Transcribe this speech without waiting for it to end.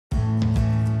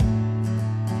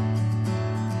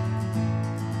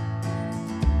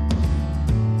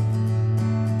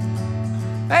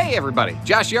Hey everybody,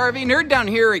 Josh the RV Nerd down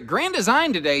here at Grand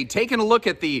Design today, taking a look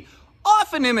at the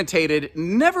often imitated,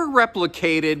 never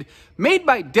replicated, made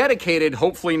by dedicated,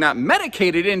 hopefully not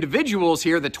medicated individuals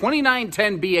here, the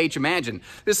 2910 BH Imagine.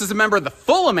 This is a member of the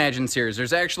full Imagine series.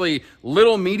 There's actually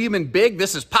little, medium, and big.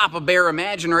 This is Papa Bear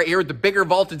Imagine right here with the bigger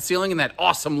vaulted ceiling and that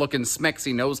awesome looking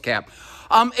smexy nose cap.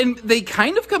 And they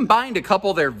kind of combined a couple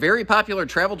of their very popular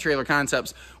travel trailer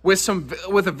concepts with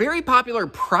a very popular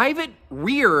private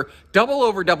rear double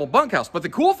over double bunkhouse. But the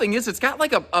cool thing is it's got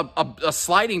like a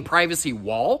sliding privacy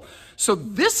wall. So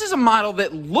this is a model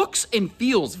that looks and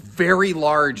feels very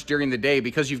large during the day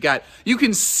because you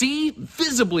can see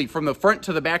visibly from the front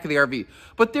to the back of the RV.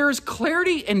 But there is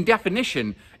clarity and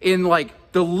definition in like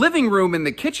the living room and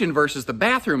the kitchen versus the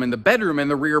bathroom and the bedroom and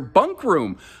the rear bunk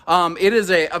room. It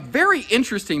is a very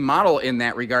interesting model in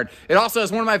that regard. It also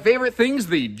has one of my favorite things,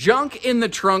 the junk in the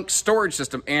trunk storage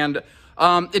system. And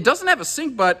it doesn't have a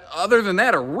sink, but other than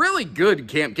that, a really good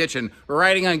camp kitchen. We're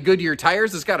riding on Goodyear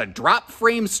tires. It's got a drop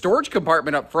frame storage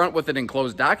compartment up front with an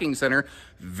enclosed docking center.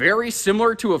 Very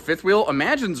similar to a fifth wheel.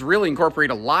 Imagines really incorporate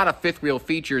a lot of fifth wheel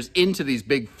features into these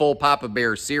big full Papa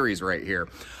Bear series right here.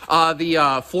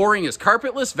 The flooring is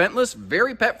carpetless, ventless,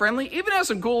 very pet friendly. Even has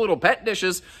some cool little pet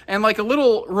dishes and like a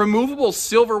little removable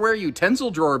silverware utensil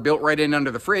drawer built right in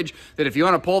under the fridge that if you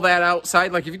want to pull that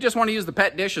outside, like if you just want to use the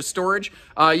pet dish as storage,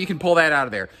 you can pull that out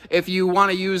of there. If you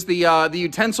want to use the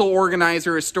utensil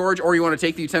organizer as storage or you want to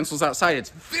take the utensils outside,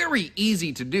 it's very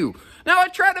easy to do. Now, I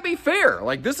try to be fair.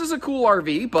 Like, this is a cool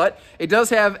RV, but it does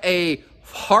have a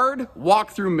hard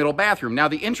walk-through middle bathroom. Now,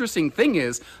 the interesting thing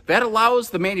is that allows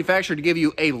the manufacturer to give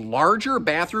you a larger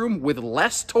bathroom with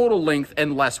less total length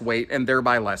and less weight, and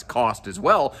thereby less cost as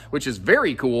well, which is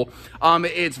very cool.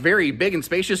 It's very big and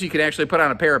spacious. You can actually put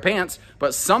on a pair of pants,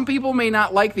 but some people may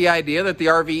not like the idea that the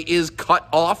RV is cut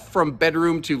off from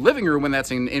bedroom to living room when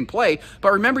that's in play.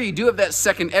 But remember, you do have that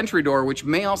second entry door, which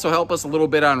may also help us a little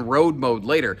bit on road mode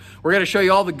later. We're going to show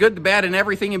you all the good, the bad, and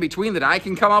everything in between that I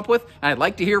can come up with, and I'd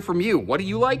like to hear from you. What do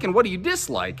you like and what do you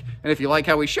dislike? And if you like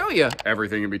how we show you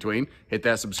everything in between, hit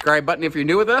that subscribe button if you're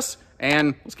new with us,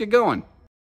 and let's get going.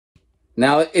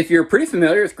 Now, if you're pretty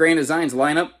familiar with Grand Design's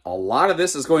lineup, a lot of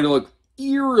this is going to look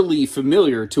eerily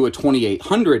familiar to a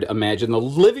 2800 Imagine. The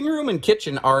living room and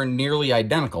kitchen are nearly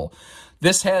identical.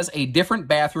 This has a different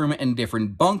bathroom and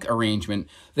different bunk arrangement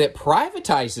that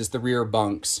privatizes the rear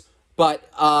bunks, but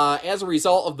as a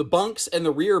result of the bunks and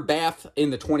the rear bath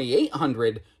in the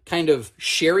 2800 kind of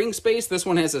sharing space, this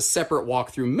one has a separate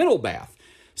walk-through middle bath.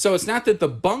 So it's not that the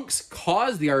bunks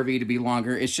cause the RV to be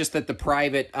longer, it's just that the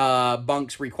private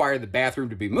bunks require the bathroom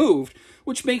to be moved,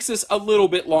 which makes this a little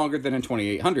bit longer than a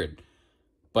 2800.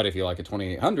 But if you like a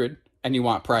 2800 and you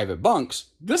want private bunks,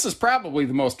 this is probably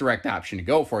the most direct option to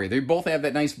go for you. They both have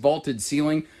that nice vaulted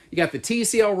ceiling. You got the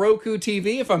TCL Roku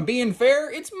TV. If I'm being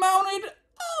fair, it's mounted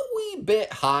a wee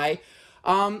bit high.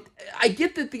 I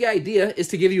get that the idea is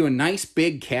to give you a nice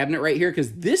big cabinet right here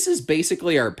because this is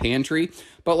basically our pantry.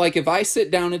 But like if I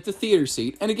sit down at the theater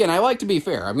seat, and again, I like to be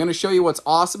fair. I'm going to show you what's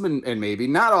awesome and maybe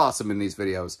not awesome in these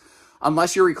videos.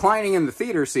 Unless you're reclining in the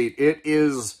theater seat, it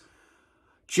is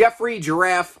Jeffrey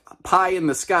Giraffe pie in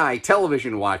the sky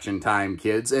television watching time,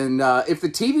 kids. And if the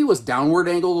TV was downward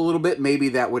angled a little bit, maybe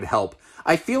that would help.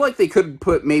 I feel like they could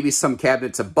put maybe some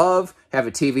cabinets above, have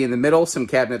a TV in the middle, some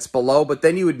cabinets below, but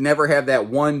then you would never have that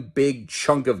one big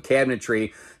chunk of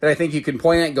cabinetry that I think you can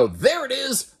point at and go, there it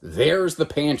is, there's the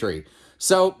pantry.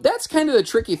 So that's kind of the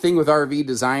tricky thing with RV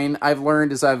design I've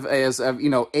learned as I've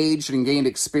aged and gained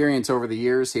experience over the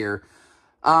years here.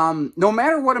 No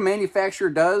matter what a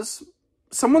manufacturer does,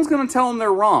 someone's going to tell them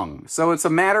they're wrong. So it's a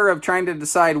matter of trying to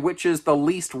decide which is the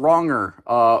least wronger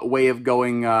way of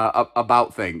going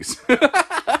about things.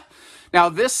 Now,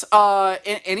 this,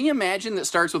 any Imagine that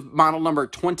starts with model number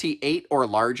 28 or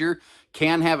larger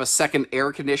can have a second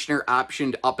air conditioner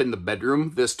optioned up in the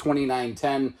bedroom. This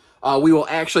 2910, we will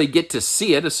actually get to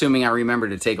see it, assuming I remember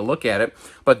to take a look at it.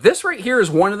 But this right here is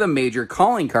one of the major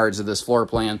calling cards of this floor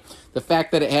plan. The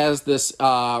fact that it has this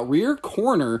rear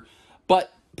corner,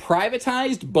 but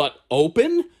privatized but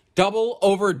open double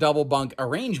over double bunk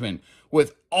arrangement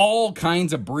with all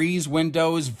kinds of breeze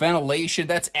windows, ventilation.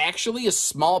 That's actually a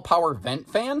small power vent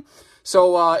fan.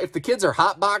 So if the kids are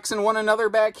hotboxing one another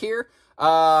back here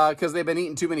because they've been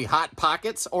eating too many Hot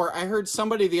Pockets, or I heard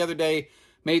somebody the other day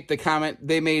made the comment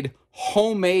they made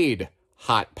homemade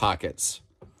Hot Pockets.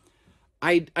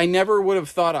 I never would have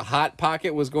thought a Hot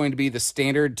Pocket was going to be the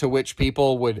standard to which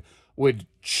people would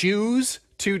choose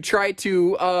to try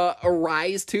to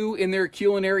arise to in their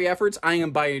culinary efforts. I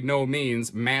am by no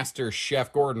means Master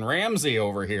Chef Gordon Ramsay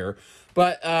over here.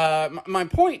 But my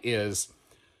point is,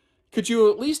 Could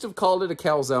you at least have called it a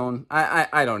calzone?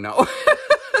 I don't know.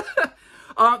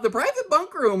 The private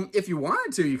bunk room, if you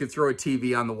wanted to, you could throw a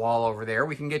TV on the wall over there.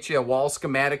 We can get you a wall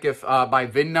schematic if by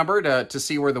VIN number to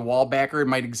see where the wall backer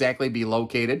might exactly be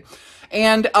located.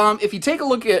 And if you take a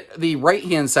look at the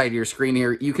right-hand side of your screen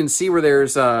here, you can see where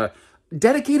there's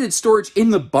dedicated storage in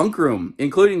the bunk room,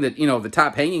 including the, the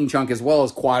top hanging chunk, as well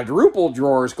as quadruple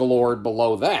drawers galore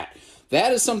below that.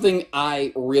 That is something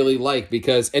I really like,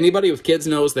 because anybody with kids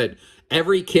knows that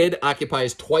every kid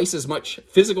occupies twice as much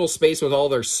physical space with all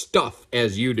their stuff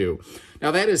as you do.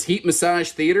 Now, that is heat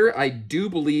massage theater. I do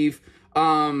believe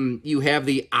you have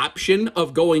the option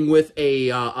of going with a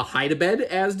hide-a-bed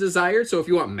as desired. So if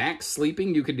you want max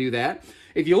sleeping, you could do that.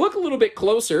 If you look a little bit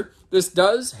closer, this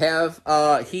does have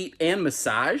heat and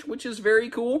massage, which is very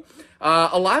cool.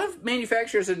 A lot of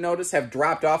manufacturers, I've noticed, have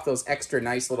dropped off those extra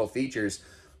nice little features.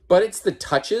 But it's the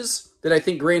touches that I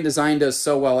think Grand Design does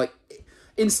so well. Like,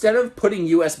 instead of putting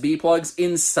USB plugs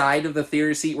inside of the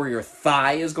theater seat where your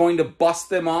thigh is going to bust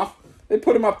them off, they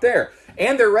put them up there.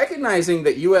 And they're recognizing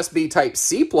that USB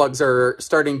Type-C plugs are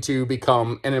starting to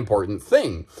become an important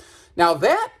thing. Now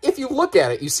that, if you look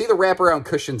at it, you see the wraparound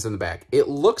cushions in the back. It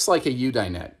looks like a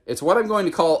U-dinette. It's what I'm going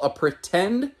to call a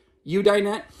pretend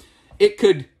U-dinette. It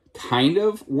could kind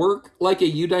of work like a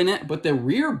U-dinette, but the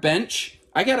rear bench,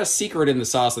 I got a secret in the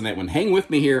sauce on that one. Hang with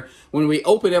me here. When we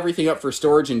open everything up for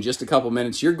storage in just a couple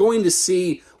minutes, you're going to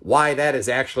see why that is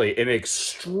actually an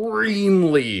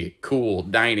extremely cool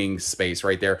dining space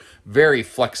right there. Very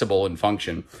flexible in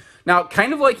function. Now,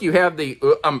 kind of like you have the,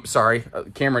 I'm sorry,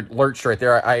 camera lurched right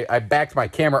there. I backed my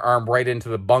camera arm right into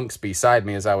the bunks beside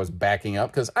me as I was backing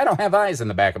up, because I don't have eyes in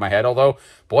the back of my head, although,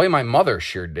 boy, my mother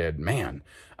sure did, man.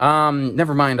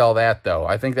 Never mind all that, though.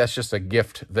 I think that's just a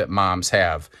gift that moms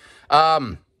have.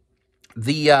 Again,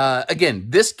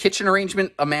 this kitchen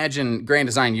arrangement, imagine Grand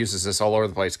Design uses this all over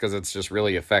the place because it's just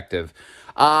really effective.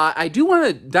 I do want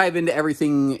to dive into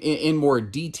everything in more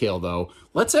detail, though.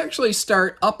 Let's actually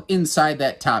start up inside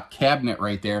that top cabinet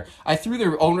right there. I threw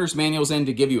their owner's manuals in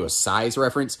to give you a size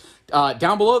reference.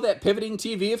 Down below that pivoting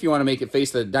TV, if you want to make it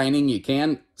face the dining, you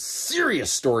can.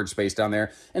 Serious storage space down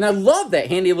there. And I love that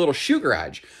handy little shoe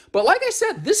garage. But like I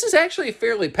said, this is actually a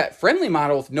fairly pet-friendly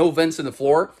model with no vents in the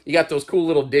floor. You got those cool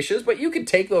little dishes, but you could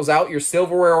take those out. Your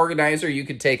silverware organizer you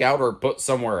could take out or put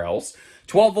somewhere else.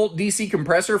 12-volt DC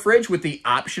compressor fridge with the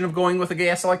option of going with a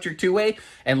gas-electric two-way.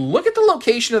 And look at the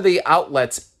location of the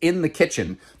outlets in the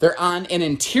kitchen. They're on an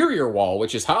interior wall,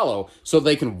 which is hollow, so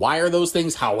they can wire those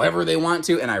things however they want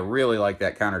to, and I really like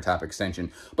that countertop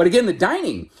extension. But again, the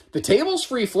dining, the table's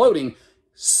free-floating,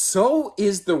 so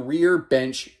is the rear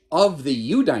bench of the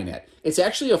U-dinette. It's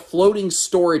actually a floating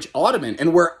storage ottoman,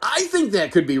 and where I think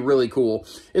that could be really cool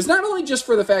is not only just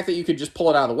for the fact that you could just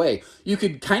pull it out of the way, you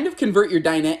could kind of convert your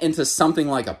dinette into something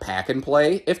like a pack and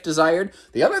play if desired.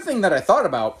 The other thing that I thought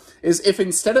about is if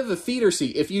instead of the theater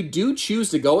seat, if you do choose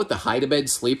to go with the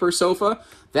hide-a-bed sleeper sofa,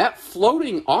 that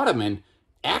floating ottoman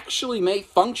actually may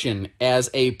function as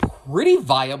a pretty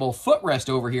viable footrest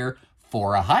over here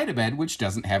for a hide-a-bed, which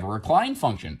doesn't have a recline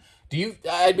function.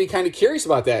 I'd be kind of curious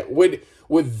about that.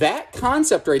 Would that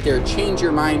concept right there change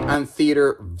your mind on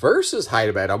theater versus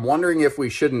hide-a-bed? I'm wondering if we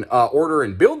shouldn't order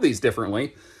and build these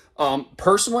differently.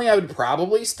 Personally, I would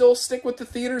probably still stick with the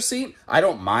theater seat. I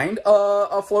don't mind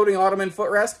a floating ottoman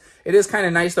footrest. It is kind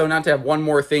of nice, though, not to have one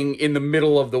more thing in the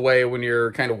middle of the way when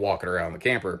you're kind of walking around the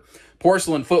camper.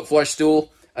 Porcelain foot flush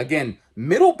stool. Again,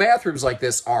 middle bathrooms like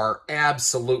this are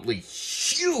absolutely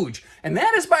huge. And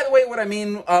that is, by the way, what I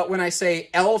mean when I say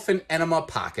elephant enema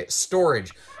pocket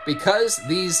storage. Because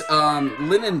these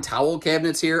linen towel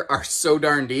cabinets here are so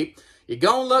darn deep, you're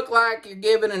going to look like you're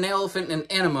giving an elephant an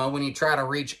enema when you try to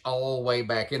reach all the way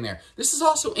back in there. This is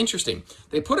also interesting.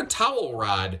 They put a towel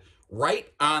rod right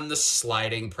on the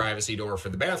sliding privacy door for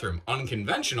the bathroom.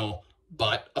 Unconventional,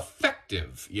 but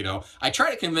effective, you know. I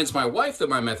try to convince my wife that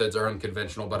my methods are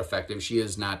unconventional but effective. She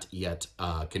is not yet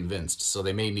convinced, so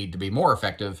they may need to be more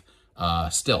effective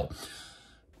still.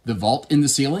 The vault in the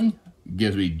ceiling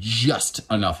gives me just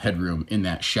enough headroom in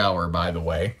that shower, by the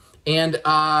way. And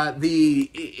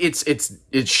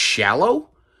it's shallow,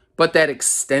 but that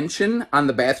extension on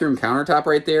the bathroom countertop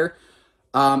right there,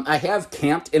 I have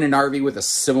camped in an RV with a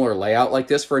similar layout like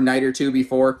this for a night or two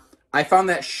before. I found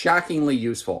that shockingly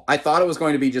useful. I thought it was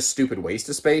going to be just stupid waste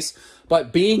of space,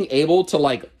 but being able to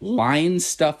like line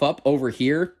stuff up over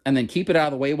here and then keep it out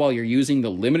of the way while you're using the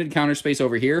limited counter space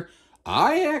over here,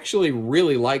 I actually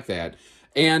really like that.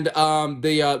 And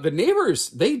the neighbors,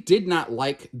 they did not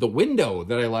like the window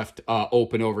that I left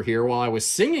open over here while I was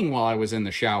singing while I was in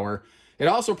the shower. It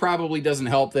also probably doesn't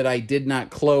help that I did not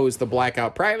close the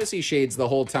blackout privacy shades the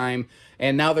whole time,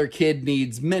 and now their kid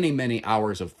needs many, many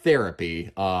hours of therapy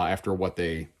after what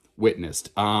they witnessed.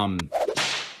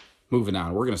 Moving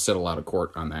on. We're going to settle out of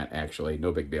court on that, actually.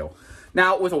 No big deal.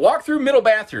 Now, with a walk-through middle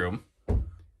bathroom,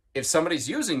 if somebody's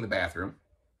using the bathroom,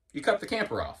 you cut the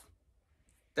camper off.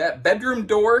 That bedroom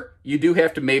door, you do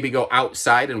have to maybe go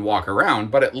outside and walk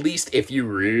around, but at least if you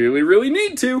really, really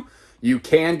need to, you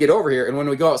can get over here. And when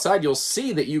we go outside, you'll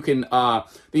see that you can,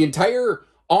 the entire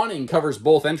awning covers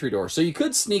both entry doors. So you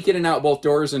could sneak in and out both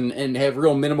doors and have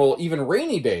real minimal, even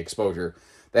rainy day exposure.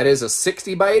 That is a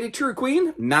 60 by 80 True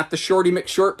Queen, not the Shorty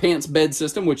McShort Pants bed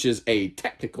system, which is a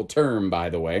technical term, by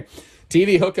the way.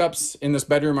 TV hookups in this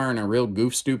bedroom are in a real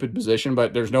goof-stupid position,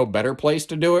 but there's no better place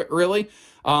to do it, really,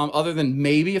 other than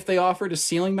maybe if they offered a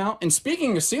ceiling mount. And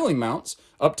speaking of ceiling mounts,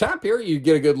 up top here, you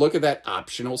get a good look at that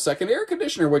optional second air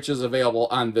conditioner, which is available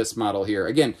on this model here.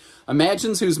 Again,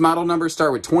 Imagines, whose model numbers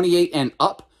start with 28 and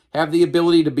up, have the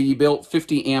ability to be built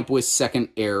 50 amp with second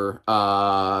air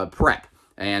prep.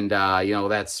 And, you know,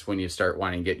 that's when you start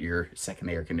wanting to get your second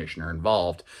air conditioner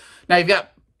involved. Now, you've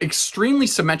got extremely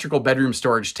symmetrical bedroom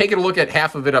storage. Taking a look at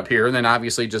half of it up here, and then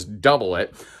obviously just double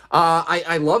it.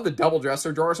 I love the double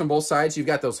dresser drawers on both sides. You've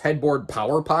got those headboard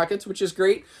power pockets, which is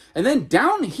great. And then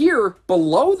down here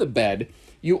below the bed,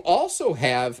 you also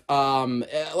have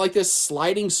like this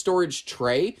sliding storage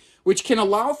tray, which can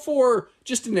allow for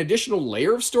just an additional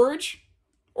layer of storage,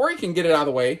 or you can get it out of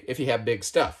the way if you have big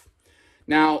stuff.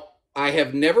 Now, I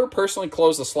have never personally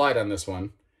closed the slide on this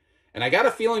one, and I got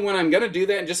a feeling when I'm going to do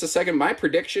that in just a second, my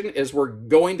prediction is we're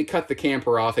going to cut the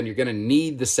camper off, and you're going to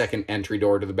need the second entry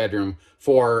door to the bedroom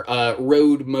for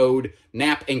road mode,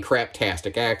 nap and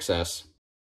craptastic access.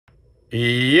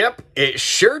 Yep, it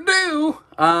sure do.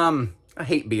 I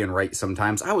hate being right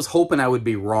sometimes. I was hoping I would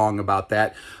be wrong about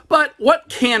that, but what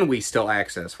can we still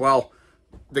access? Well,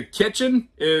 the kitchen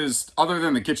is, other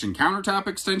than the kitchen countertop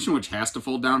extension, which has to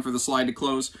fold down for the slide to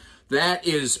close, that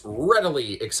is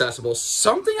readily accessible.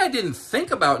 Something I didn't think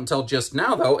about until just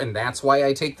now, though, and that's why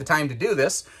I take the time to do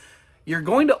this. You're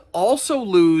going to also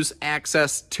lose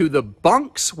access to the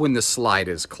bunks when the slide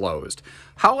is closed.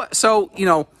 So, you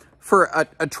know, for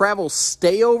a travel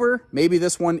stayover, maybe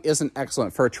this one isn't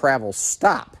excellent. For a travel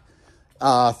stop,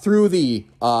 through the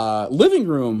living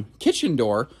room kitchen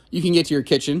door, you can get to your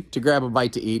kitchen to grab a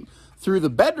bite to eat. Through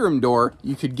the bedroom door,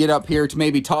 you could get up here to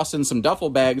maybe toss in some duffel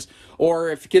bags, or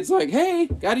if your kid's like, hey,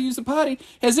 gotta use the potty.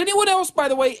 Has anyone else, by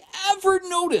the way, ever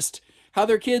noticed how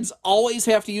their kids always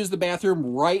have to use the bathroom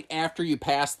right after you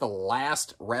pass the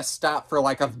last rest stop for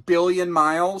like 1 billion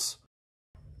miles?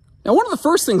 Now, one of the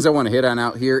first things I want to hit on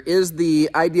out here is the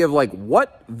idea of like,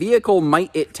 what vehicle might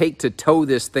it take to tow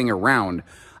this thing around?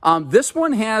 This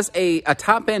one has a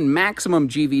top-end maximum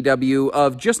GVW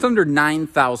of just under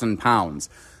 9,000 pounds.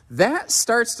 That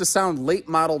starts to sound late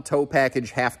model tow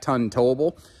package, half-ton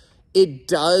towable. It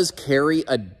does carry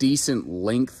a decent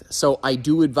length, so I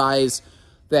do advise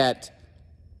that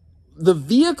the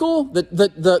vehicle, what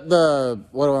do I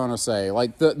want to say?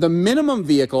 Like the minimum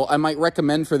vehicle I might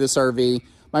recommend for this RV,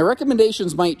 my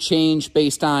recommendations might change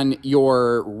based on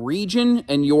your region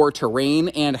and your terrain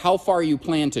and how far you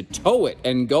plan to tow it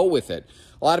and go with it.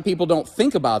 A lot of people don't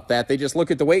think about that. They just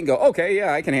look at the weight and go, okay,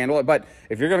 yeah, I can handle it. But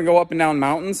if you're going to go up and down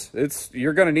mountains,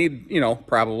 you're going to need, you know,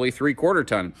 probably 3/4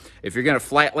 ton. If you're going to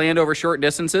flat land over short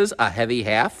distances, a heavy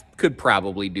half could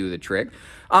probably do the trick.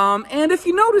 And if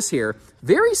you notice here,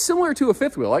 very similar to a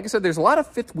fifth wheel. Like I said, there's a lot of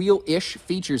fifth wheel-ish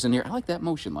features in here. I like that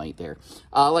motion light there.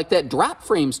 Like that drop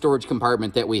frame storage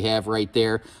compartment that we have right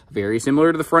there. Very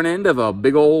similar to the front end of a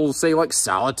big old, say, like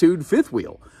Solitude fifth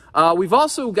wheel. We've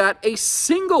also got a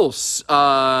single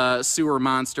sewer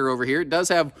monster over here. It does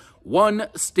have one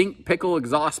stink pickle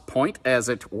exhaust point, as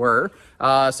it were.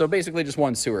 So basically just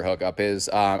one sewer hookup is,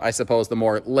 I suppose, the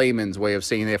more layman's way of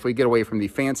saying it if we get away from the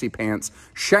fancy pants,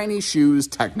 shiny shoes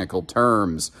technical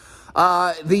terms.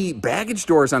 The baggage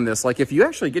doors on this, like if you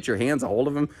actually get your hands a hold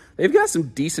of them, they've got some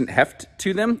decent heft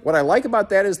to them. What I like about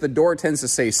that is the door tends to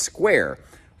say square.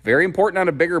 Very important on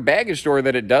a bigger baggage door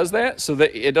that it does that so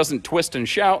that it doesn't twist and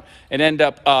shout and end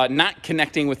up not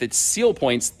connecting with its seal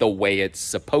points the way it's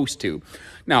supposed to.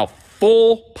 Now,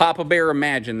 full Papa Bear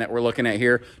Imagine that we're looking at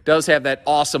here does have that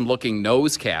awesome looking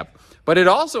nose cap, but it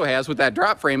also has, with that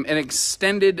drop frame, an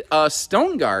extended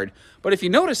stone guard. But if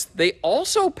you notice, they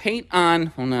also paint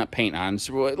on, well, not paint on,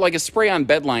 like a spray-on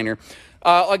bed liner,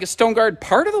 like a stone guard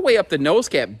part of the way up the nose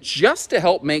cap just to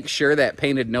help make sure that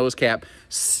painted nose cap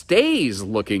stays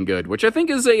looking good, which I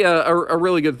think is a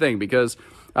really good thing because,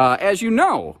 as you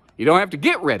know, you don't have to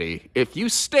get ready if you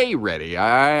stay ready.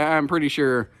 I'm pretty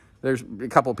sure there's a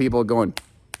couple people going,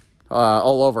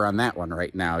 all over on that one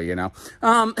right now, you know.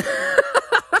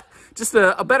 Just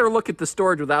a better look at the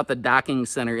storage without the docking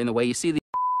center in the way. You see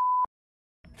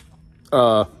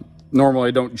the... Normally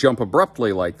I don't jump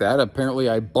abruptly like that. Apparently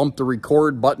I bumped the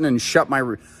record button and shut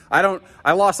my...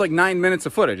 I lost like 9 minutes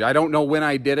of footage. I don't know when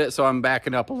I did it, so I'm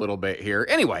backing up a little bit here.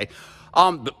 Anyway,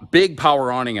 big power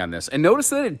awning on this. And notice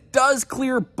that it does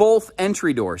clear both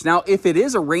entry doors. Now, if it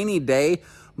is a rainy day,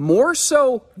 more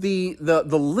so the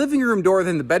living room door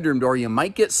than the bedroom door, you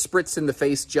might get spritzed in the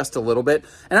face just a little bit.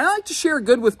 And I like to share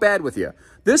good with bad with you.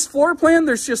 This floor plan,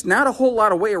 there's just not a whole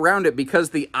lot of way around it because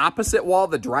the opposite wall,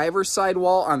 the driver's side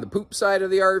wall on the poop side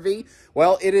of the RV,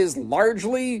 well, it is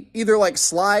largely either like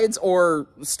slides or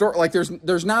like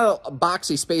there's not a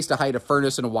boxy space to hide a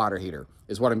furnace and a water heater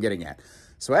is what I'm getting at.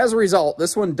 So as a result,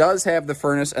 this one does have the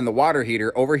furnace and the water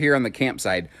heater over here on the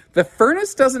campsite. The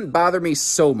furnace doesn't bother me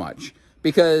so much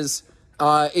because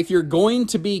if you're going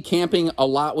to be camping a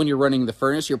lot when you're running the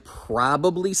furnace, you're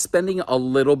probably spending a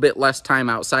little bit less time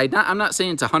outside. I'm not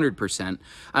saying it's 100%.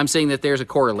 I'm saying that there's a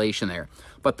correlation there.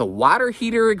 But the water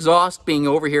heater exhaust being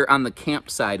over here on the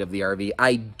campside of the RV,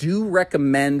 I do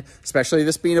recommend, especially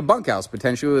this being a bunkhouse,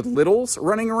 potentially with littles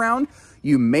running around,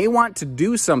 you may want to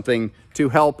do something to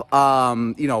help,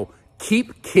 you know,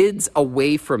 keep kids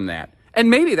away from that. And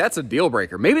maybe that's a deal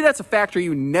breaker. Maybe that's a factor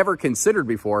you never considered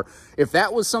before. If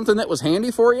that was something that was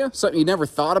handy for you, something you never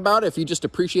thought about, if you just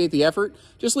appreciate the effort,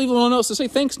 just leave a little note to say,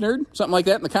 thanks, nerd, something like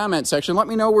that in the comment section. Let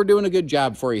me know we're doing a good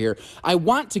job for you here. I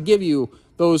want to give you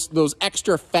those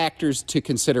extra factors to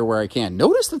consider where I can.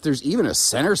 Notice that there's even a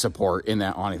center support in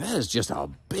that awning. That is just a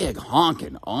big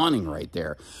honking awning right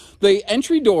there. The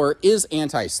entry door is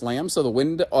anti-slam, so the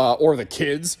wind or the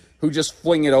kids who just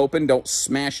fling it open don't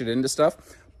smash it into stuff.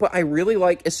 But I really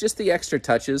like, it's just the extra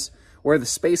touches where the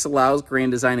space allows.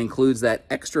 Grand Design includes that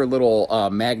extra little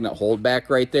magnet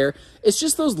holdback right there. It's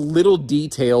just those little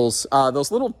details, those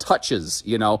little touches,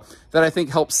 you know, that I think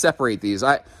help separate these.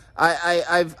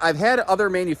 I've had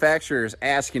other manufacturers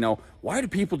ask, you know, why do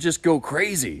people just go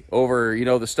crazy over, you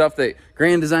know, the stuff that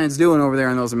Grand Design's doing over there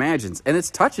on those Imagines? And it's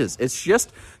touches. It's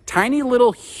just tiny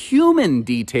little human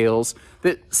details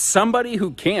that somebody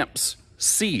who camps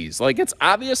sees. Like, it's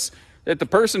obvious that the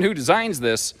person who designs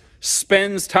this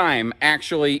spends time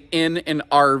actually in an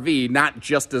RV, not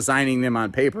just designing them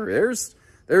on paper.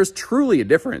 There's truly a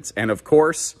difference. And of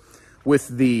course, with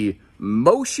the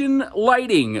motion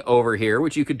lighting over here,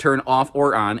 which you could turn off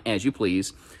or on as you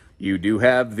please, you do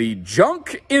have the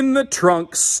junk in the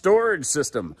trunk storage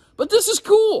system. But this is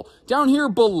cool. Down here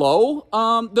below,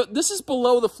 this is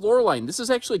below the floor line. This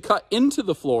is actually cut into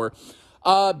the floor.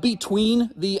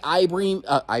 Between the I-beam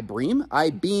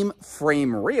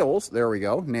frame rails, there we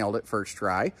go, nailed it first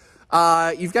try.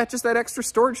 You've got just that extra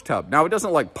storage tub. Now, it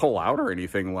doesn't like pull out or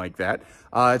anything like that.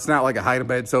 It's not like a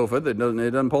hide-a-bed sofa that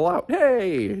doesn't pull out.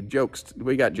 Hey, jokes.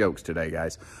 We got jokes today,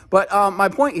 guys. But my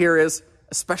point here is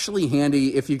especially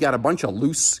handy if you got a bunch of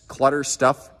loose clutter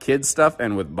stuff, kid stuff,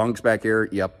 and with bunks back here,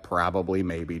 you probably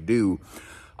maybe do.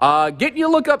 Getting you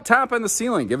a look up top on the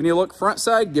ceiling, giving you a look front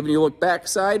side, giving you a look back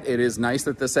side. It is nice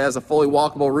that this has a fully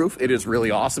walkable roof. It is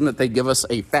really awesome that they give us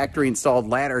a factory installed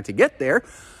ladder to get there.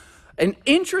 An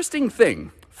interesting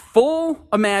thing, full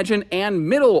Imagine and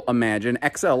middle Imagine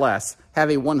XLS have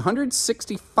a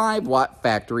 165 watt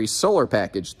factory solar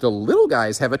package. The little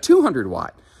guys have a 200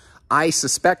 watt. I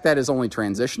suspect that is only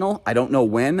transitional. I don't know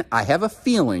when. I have a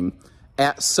feeling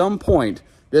at some point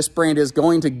this brand is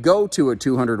going to go to a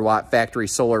 200 watt factory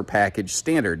solar package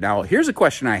standard. Now, here's a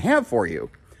question I have for you.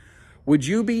 Would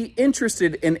you be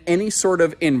interested in any sort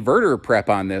of inverter prep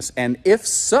on this? And if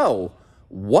so,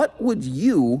 what would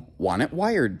you want it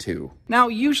wired to? Now,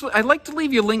 usually, I like to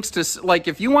leave you links to, like,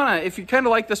 if you kind of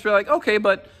like this, you're like, okay,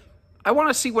 but I want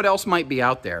to see what else might be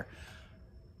out there.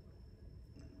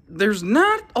 There's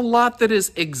not a lot that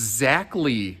is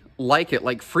exactly like it.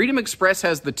 Like, Freedom Express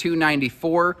has the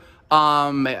 294.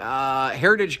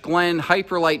 Heritage Glen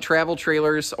Hyperlight Travel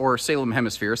Trailers, or Salem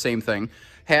Hemisphere, same thing,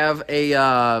 have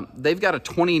a, they've got a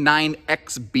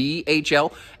 29XB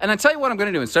HL. And I tell you what I'm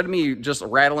going to do, instead of me just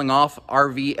rattling off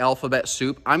RV alphabet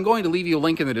soup, I'm going to leave you a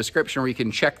link in the description where you can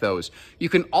check those. You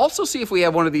can also see if we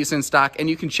have one of these in stock, and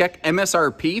you can check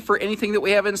MSRP for anything that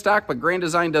we have in stock, but Grand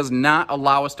Design does not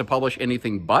allow us to publish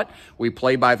anything but. We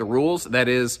play by the rules. That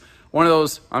is one of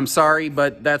those, I'm sorry,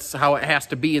 but that's how it has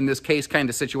to be in this case kind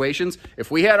of situations.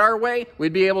 If we had our way,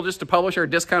 we'd be able just to publish our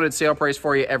discounted sale price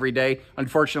for you every day.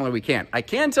 Unfortunately, we can't. I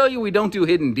can tell you we don't do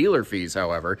hidden dealer fees,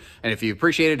 however. And if you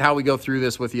appreciated how we go through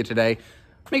this with you today,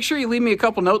 make sure you leave me a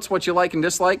couple notes what you like and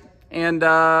dislike. And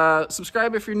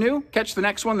subscribe if you're new. Catch the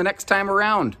next one the next time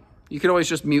around. You can always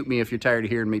just mute me if you're tired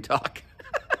of hearing me talk.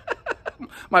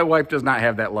 My wife does not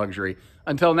have that luxury.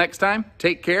 Until next time,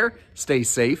 take care, stay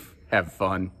safe, have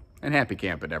fun, and happy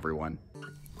camping, everyone.